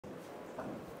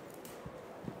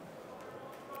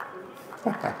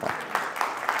All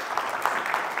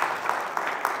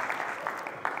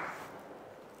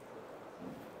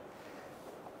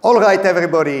right,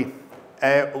 everybody.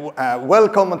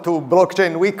 Welcome to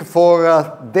Blockchain Week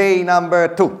for day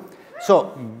number 2.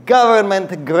 So,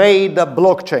 government-grade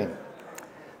blockchain.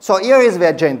 So here is the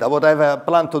agenda, what I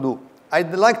plan to do.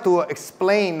 I'd like to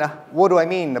explain what do I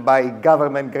mean by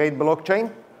government-grade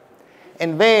blockchain.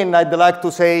 And then I'd like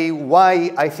to say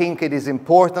why I think it is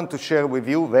important to share with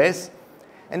you this.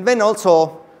 And then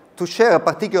also to share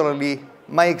particularly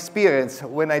my experience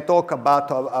when I talk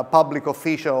about public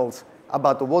officials,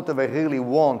 about what they really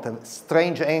want, and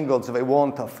strange angles they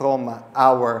want from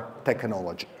our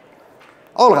technology.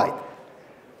 All right.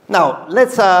 Now,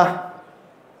 let's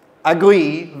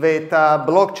agree that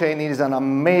blockchain is an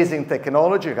amazing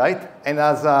technology, right? And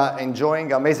is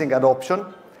enjoying amazing adoption.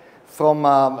 From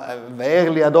the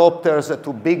early adopters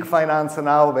to big finance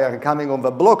now, they are coming on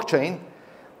the blockchain.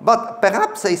 But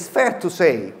perhaps it's fair to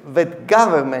say that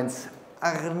governments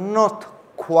are not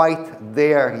quite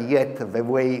there yet the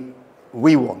way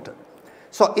we wanted.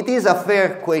 So it is a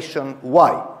fair question,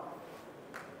 why?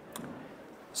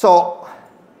 So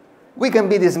we can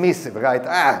be dismissive, right?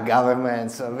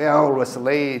 Governments, they are always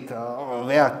late,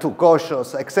 they are too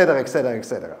cautious, etc., etc.,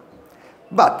 etc.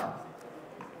 But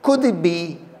could it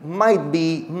be,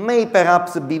 may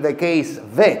perhaps be the case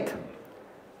that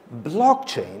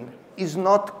blockchain is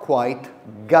not quite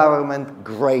government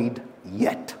grade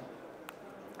yet?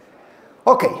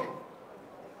 Okay.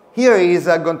 Here is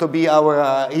going to be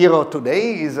our hero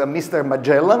today, is Mr.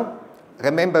 Magellan.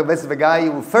 Remember, that's the guy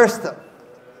who first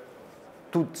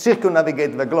to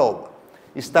circumnavigate the globe.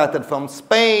 He started from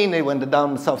Spain, he went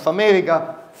down South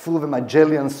America, through the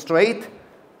Magellan Strait.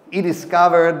 He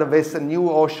discovered this new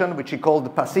ocean, which he called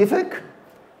the Pacific.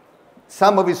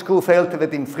 Some of his crew felt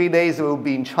that in 3 days he would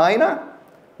be in China.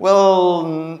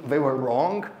 Well, they were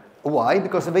wrong. Why?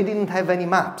 Because they didn't have any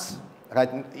maps.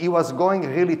 Right? He was going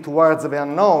really towards the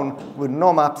unknown with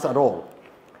no maps at all.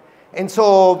 And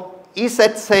so he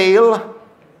set sail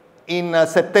in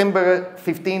September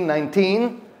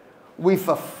 1519 with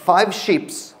 5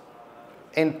 ships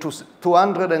and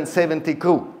 270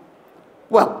 crew.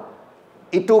 Well,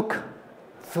 it took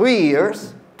 3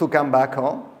 years to come back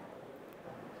home.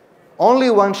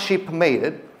 Only 1 ship made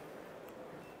it,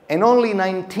 and only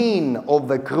 19 of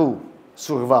the crew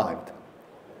survived.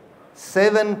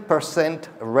 7%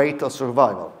 rate of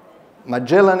survival.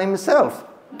 Magellan himself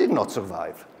did not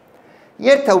survive.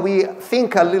 Yet we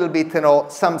think a little bit,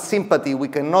 some sympathy, we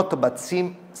cannot but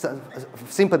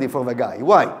sympathy for the guy.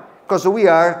 Why? Because we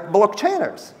are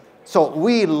blockchainers. So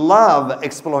we love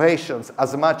explorations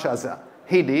as much as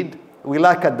he did. We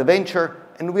like adventure,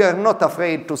 and we are not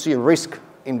afraid to see risk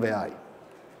in the eye.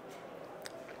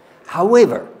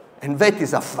 However, and that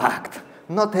is a fact,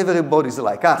 not everybody is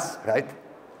like us, right?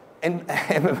 And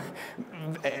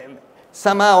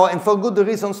somehow, and for good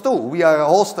reasons too, we are a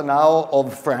host now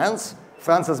of France.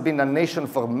 France has been a nation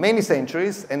for many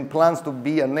centuries and plans to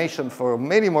be a nation for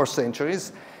many more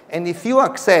centuries. And if you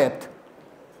accept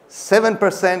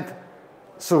 7%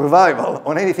 survival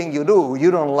on anything you do,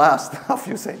 you don't last a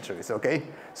few centuries, okay?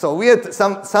 So we have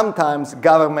sometimes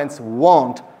governments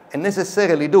want, and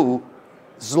necessarily do,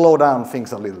 slow down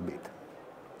things a little bit.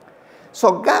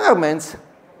 So governments,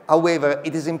 however,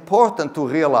 it is important to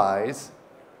realize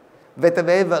that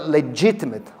they have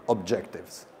legitimate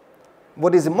objectives.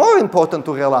 What is more important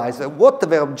to realize is what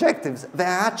their objectives, they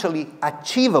are actually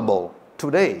achievable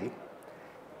today,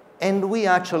 and we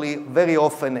actually very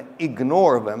often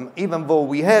ignore them, even though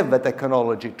we have the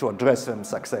technology to address them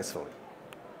successfully.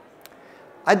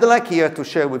 I'd like here to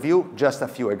share with you just a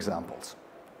few examples.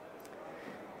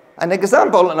 An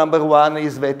example, number 1,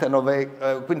 is that the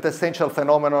quintessential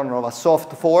phenomenon of a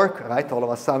soft fork, right? All of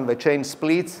a sudden the chain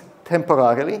splits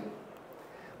temporarily.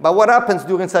 But what happens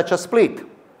during such a split?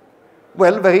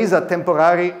 Well, there is a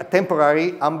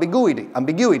temporary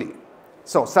ambiguity.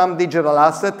 So some digital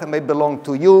asset may belong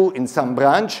to you in some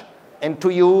branch and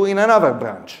to you in another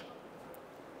branch.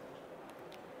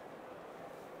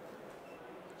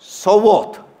 So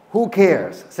what? Who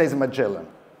cares, says Magellan,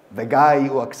 the guy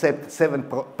who accepts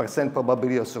 7%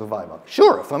 probability of survival.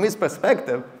 Sure, from his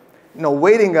perspective,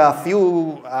 waiting a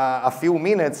few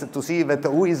minutes to see that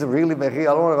who is really the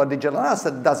real owner of a digital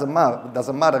asset doesn't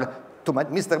matter to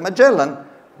Mr. Magellan,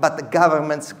 but the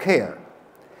governments care.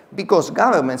 Because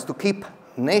governments, to keep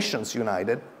nations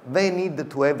united, they need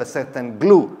to have a certain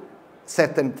glue,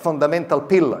 certain fundamental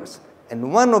pillars.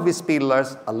 And one of these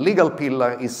pillars, a legal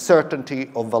pillar, is certainty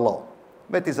of the law.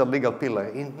 That is a legal pillar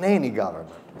in any government.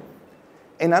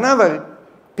 And another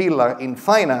pillar in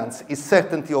finance is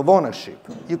certainty of ownership.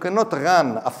 You cannot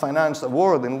run a finance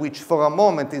world in which for a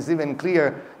moment is even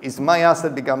clear is my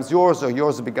asset becomes yours or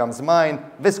yours becomes mine.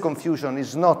 This confusion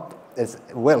is not as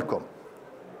welcome.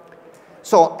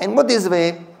 So, and what is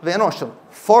the notion?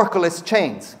 Forkless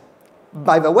chains.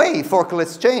 By the way,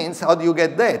 forkless chains, how do you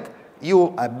get that?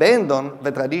 You abandon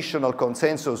the traditional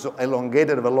consensus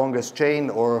elongated the longest chain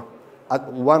or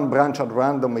at one branch at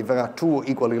random if there are two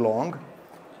equally long.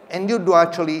 And you do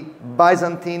actually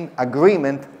Byzantine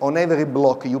agreement on every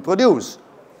block you produce.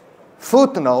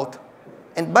 Footnote,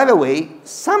 and by the way,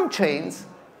 some chains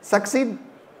succeed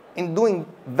in doing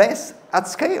this at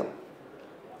scale.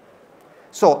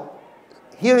 So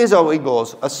here is how it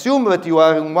goes. Assume that you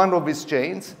are in one of these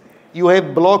chains. You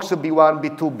have blocks B1,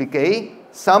 B2, BK.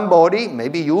 Somebody,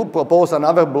 maybe you, propose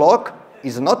another block,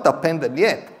 is not appended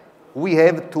yet. We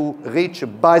have to reach a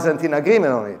Byzantine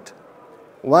agreement on it.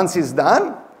 Once it's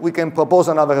done, we can propose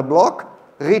another block,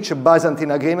 reach a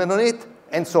Byzantine agreement on it,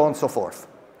 and so on and so forth.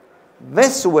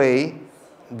 This way,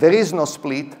 there is no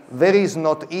split, there is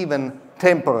not even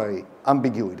temporary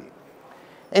ambiguity.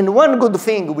 And one good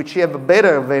thing which you have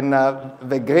better than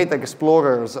the great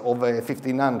explorers of the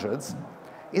 1500s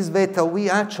is that we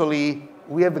have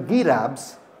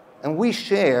GitHubs and we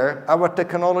share our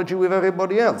technology with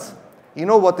everybody else. You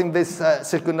know what, in this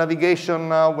circumnavigation,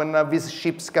 when these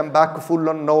ships come back full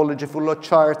of knowledge, full of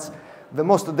charts, the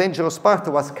most dangerous part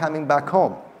was coming back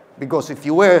home. Because if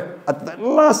you were at the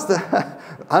last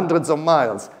hundreds of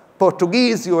miles,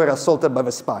 Portuguese, you were assaulted by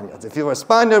the Spaniards. If you were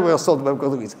Spaniard, you were assaulted by the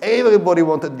Portuguese. Everybody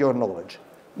wanted your knowledge.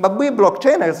 But we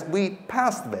blockchainers, we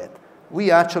passed that.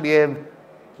 We actually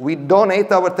we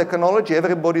donate our technology.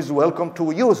 Everybody's welcome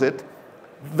to use it.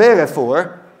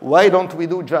 Therefore, why don't we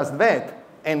do just that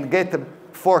and get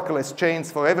forkless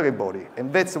chains for everybody?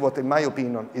 And that's what, in my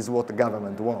opinion, is what the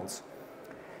government wants.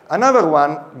 Another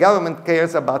one, government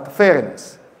cares about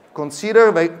fairness.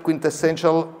 Consider the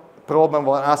quintessential problem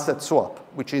of an asset swap,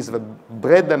 which is the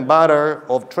bread and butter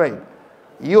of trade.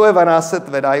 You have an asset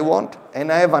that I want,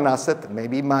 and I have an asset,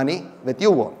 maybe money, that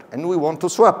you want, and we want to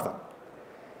swap them.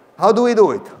 How do we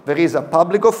do it? There is a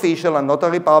public official, a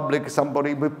notary public,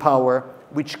 somebody with power,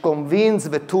 which convenes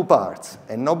the two parts.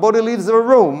 And nobody leaves the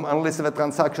room unless the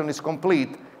transaction is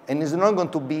complete, and it's not going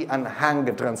to be an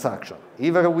hang transaction.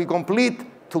 Either we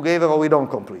complete together or we don't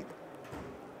complete.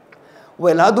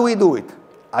 Well, how do we do it?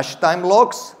 Hash time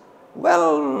locks?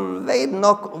 Well,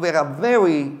 they're a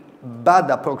very bad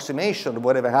approximation of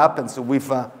whatever happens with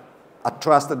a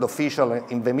trusted official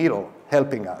in the middle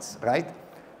helping us, right?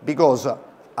 Because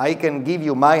I can give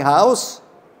you my house,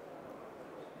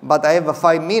 but I have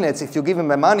 5 minutes. If you give him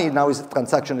the money, now his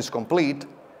transaction is complete.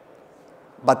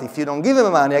 But if you don't give him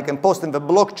the money, I can post in the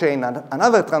blockchain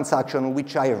another transaction in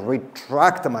which I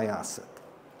retract my asset.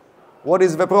 What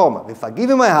is the problem? If I give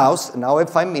him my house, now I have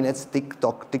 5 minutes,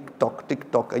 tick-tock, tick-tock,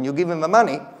 tick-tock, and you give him the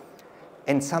money,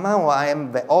 and somehow I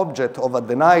am the object of a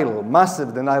denial,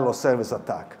 massive denial of service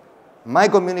attack. My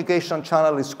communication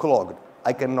channel is clogged.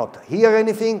 I cannot hear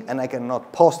anything, and I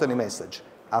cannot post any message.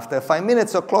 After 5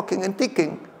 minutes of clocking and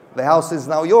ticking, the house is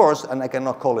now yours, and I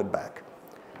cannot call it back.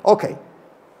 Okay.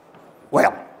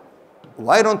 Well,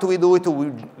 why don't we do it?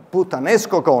 We put an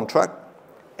escrow contract,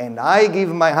 and I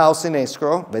give my house in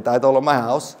escrow, the title of my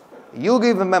house. You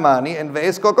give me money, and the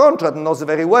escrow contract knows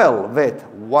very well that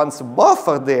once both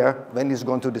are there, then it's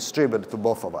going to distribute to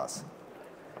both of us.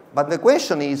 But the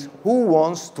question is, who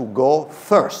wants to go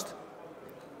first?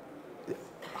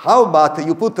 How about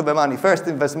you put the money first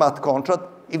in the smart contract?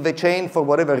 If the chain, for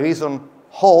whatever reason,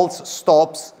 halts,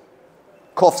 stops,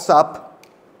 coughs up,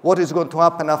 what is going to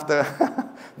happen after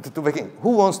to the king?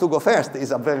 Who wants to go first is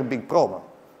a very big problem.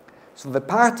 So the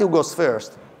party who goes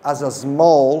first has a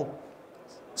small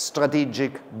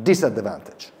strategic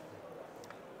disadvantage.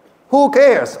 Who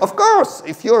cares? Of course,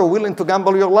 if you're willing to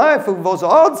gamble your life with those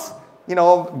odds, you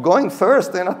know, going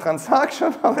first in a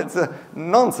transaction, it's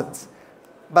nonsense.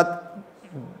 But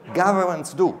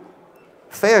governments do.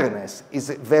 Fairness is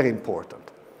very important.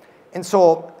 And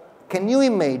so, can you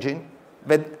imagine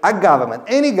that a government,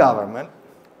 any government,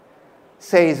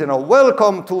 says, you know,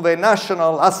 welcome to the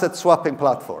national asset swapping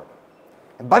platform.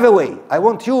 And by the way, I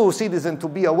want you, citizens, to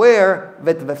be aware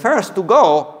that the first to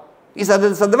go is at a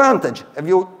disadvantage. Have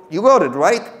you got it,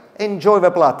 right? Enjoy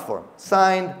the platform.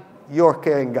 Signed, your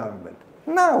caring government.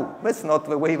 No, that's not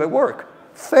the way they work.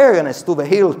 Fairness to the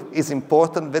hilt is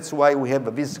important. That's why we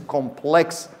have these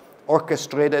complex,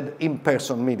 orchestrated,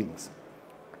 in-person meetings.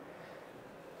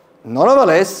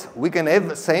 Nonetheless, we can have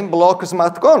the same block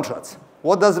smart contracts.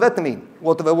 What does that mean?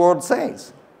 What the word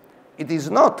says. It is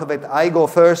not that I go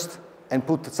first and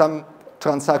put some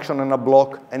transaction on a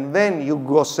block, and then you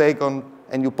go second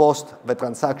and you post the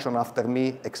transaction after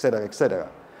me, etc., etc.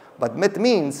 But that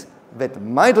means that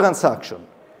my transaction,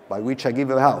 by which I give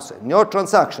the house, and your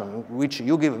transaction, which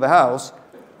you give the house,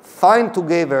 find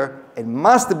together and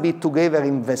must be together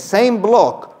in the same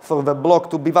block for the block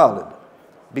to be valid.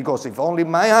 Because if only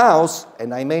my house,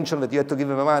 and I mentioned that you have to give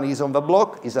me the money, is on the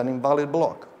block, is an invalid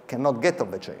block, cannot get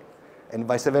on the chain, and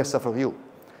vice versa for you.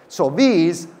 So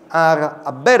these are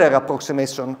a better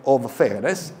approximation of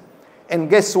fairness, and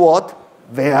guess what?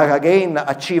 They are again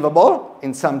achievable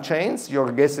in some chains.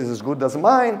 Your guess is as good as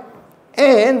mine,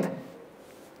 and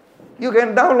you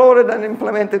can download it and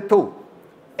implement it too.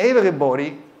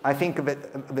 Everybody, I think,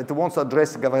 that wants to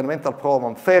address governmental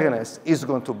problem, fairness is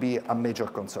going to be a major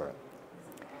concern.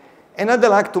 And I'd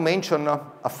like to mention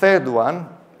a third one,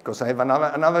 because I have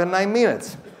another 9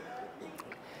 minutes,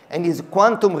 and is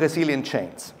quantum resilient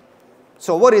chains.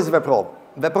 So what is the problem?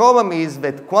 The problem is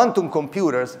that quantum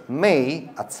computers may,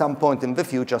 at some point in the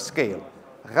future, scale.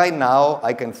 Right now,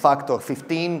 I can factor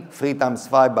 15, 3 times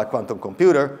 5 by quantum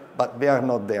computer, but they are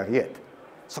not there yet.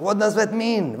 So what does that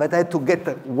mean? That I have to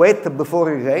get wet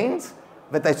before it rains?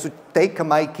 That I should take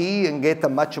my key and get a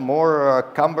much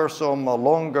more cumbersome,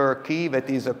 longer key that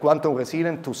is quantum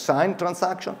resilient to sign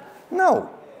transaction? No.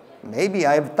 Maybe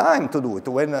I have time to do it.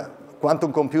 When a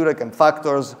quantum computer can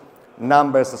factor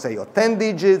numbers, say, of 10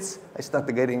 digits, I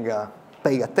started getting,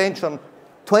 pay attention.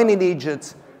 20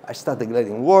 digits, I started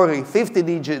getting worried. 50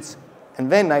 digits,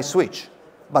 and then I switch.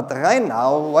 But right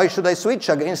now, why should I switch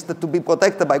against to be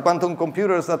protected by quantum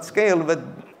computers at scale that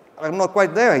are not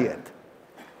quite there yet?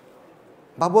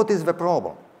 But what is the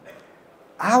problem?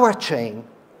 Our chain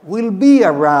will be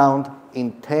around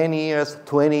in 10 years,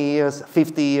 20 years,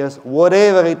 50 years,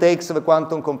 whatever it takes the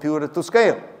quantum computer to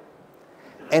scale.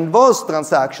 And those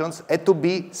transactions had to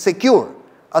be secure.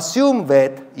 Assume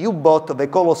that you bought the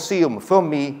Colosseum from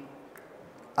me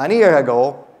a year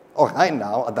ago, or right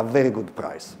now, at a very good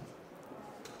price.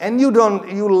 And you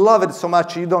love it so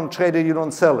much, you don't trade it, you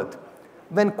don't sell it.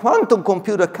 When quantum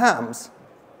computer comes,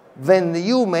 then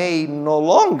you may no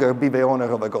longer be the owner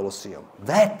of a Colosseum.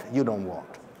 That you don't want.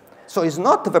 So it's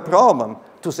not the problem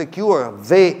to secure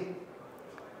the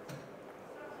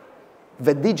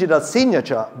digital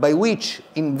signature by which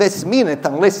in this minute,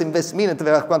 unless in this minute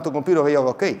there are quantum computers, you're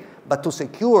okay. But to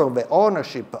secure the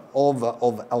ownership of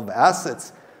the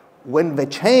assets when the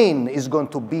chain is going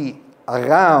to be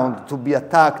around to be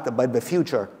attacked by the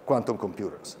future quantum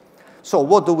computers. So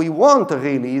what do we want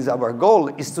really is our goal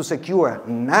is to secure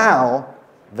now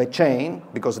the chain,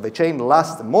 because the chain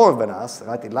lasts more than us,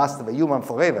 right? It lasts the human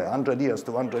forever, 100 years,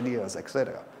 200 years,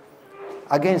 etc.,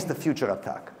 against the future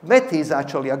attack. That is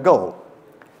actually a goal.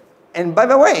 And by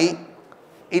the way,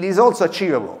 it is also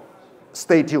achievable.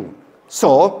 Stay tuned.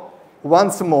 So,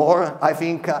 once more, I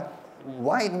think,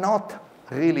 why not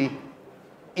really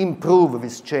improve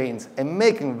these chains and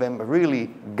making them really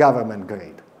government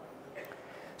grade?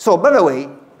 So, by the way,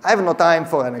 I have no time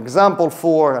for an example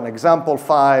 4, an example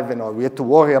 5, we have to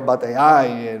worry about AI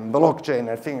and blockchain,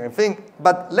 I think.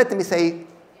 But let me say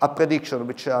a prediction,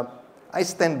 which I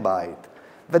stand by it,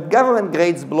 that government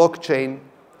grades blockchain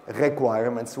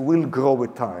requirements will grow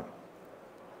with time.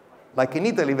 Like in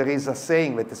Italy, there is a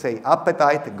saying that they say,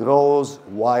 appetite grows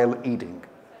while eating.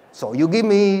 So you give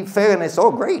me fairness,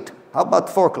 oh, great. How about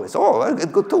forkless? Oh, it's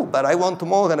good too, but I want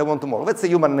more and I want more. That's the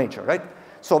human nature, right?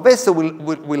 So this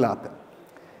will happen.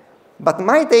 But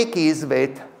my take is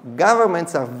that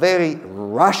governments are very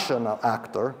rational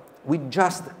actors with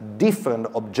just different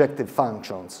objective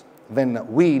functions than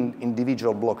we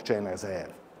individual blockchainers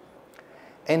have.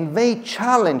 And they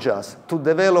challenge us to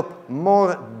develop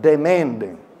more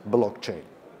demanding blockchain.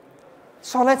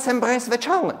 So let's embrace the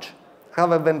challenge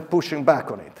rather than pushing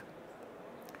back on it.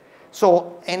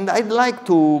 So, and I'd like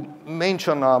to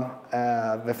mention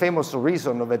the famous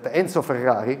reason that Enzo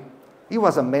Ferrari, he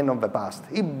was a man of the past.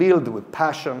 He built with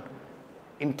passion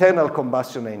internal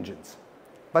combustion engines.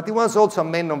 But he was also a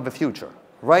man of the future.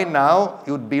 Right now,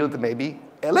 he would build maybe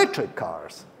electric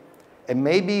cars. And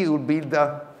maybe he would build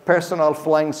personal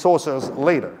flying saucers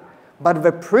later. But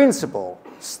the principle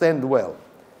stands well.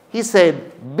 He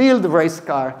said, build race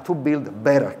car to build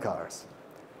better cars.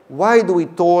 Why do we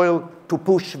toil to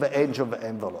push the edge of the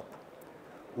envelope?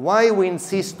 Why we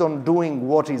insist on doing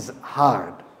what is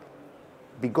hard?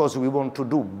 Because we want to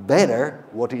do better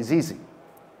what is easy.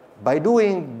 By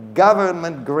doing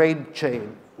government-grade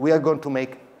chain, we are going to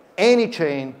make any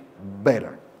chain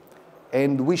better.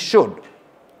 And we should.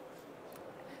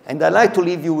 And I'd like to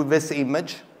leave you with this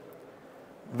image.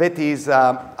 That is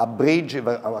a bridge, a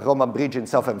Roman bridge in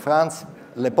southern France,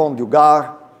 Le Pont du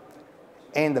Gard.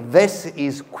 and this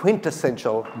is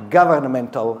quintessential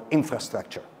governmental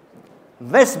infrastructure.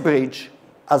 This bridge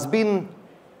has been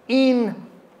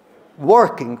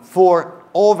working for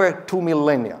over 2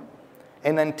 millennia.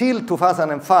 And until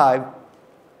 2005,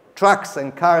 trucks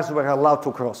and cars were allowed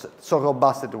to cross it. So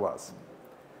robust it was.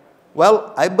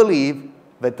 Well, I believe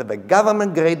that the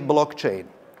government-grade blockchain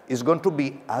is going to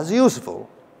be as useful,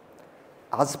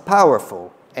 as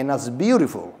powerful, and as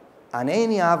beautiful as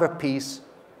any other piece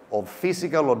of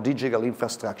physical or digital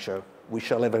infrastructure we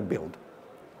shall ever build.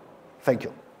 Thank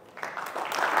you.